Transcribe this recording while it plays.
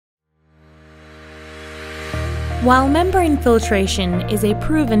While membrane filtration is a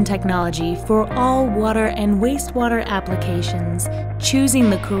proven technology for all water and wastewater applications,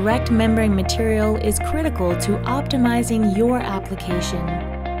 choosing the correct membrane material is critical to optimizing your application.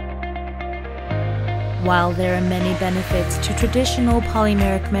 While there are many benefits to traditional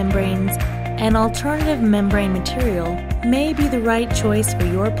polymeric membranes, an alternative membrane material may be the right choice for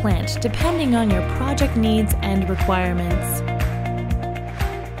your plant depending on your project needs and requirements.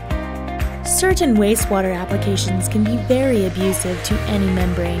 Certain wastewater applications can be very abusive to any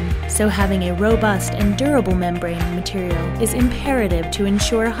membrane, so having a robust and durable membrane material is imperative to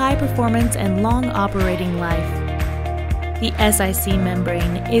ensure high performance and long operating life. The SiC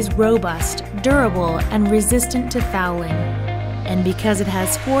membrane is robust, durable, and resistant to fouling. And because it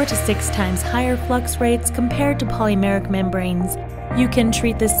has 4 to 6 times higher flux rates compared to polymeric membranes, you can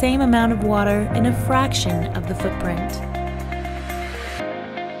treat the same amount of water in a fraction of the footprint.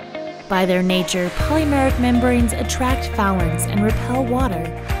 By their nature, polymeric membranes attract foulants and repel water.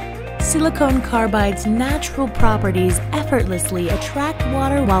 Silicon carbide's natural properties effortlessly attract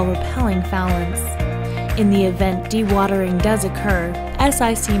water while repelling foulants. In the event dewatering does occur,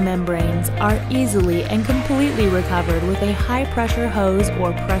 SiC membranes are easily and completely recovered with a high-pressure hose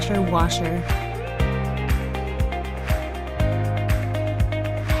or pressure washer.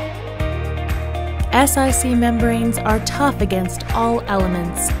 SiC membranes are tough against all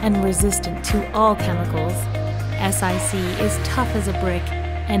elements and resistant to all chemicals. SiC is tough as a brick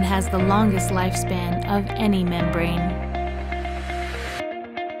and has the longest lifespan of any membrane.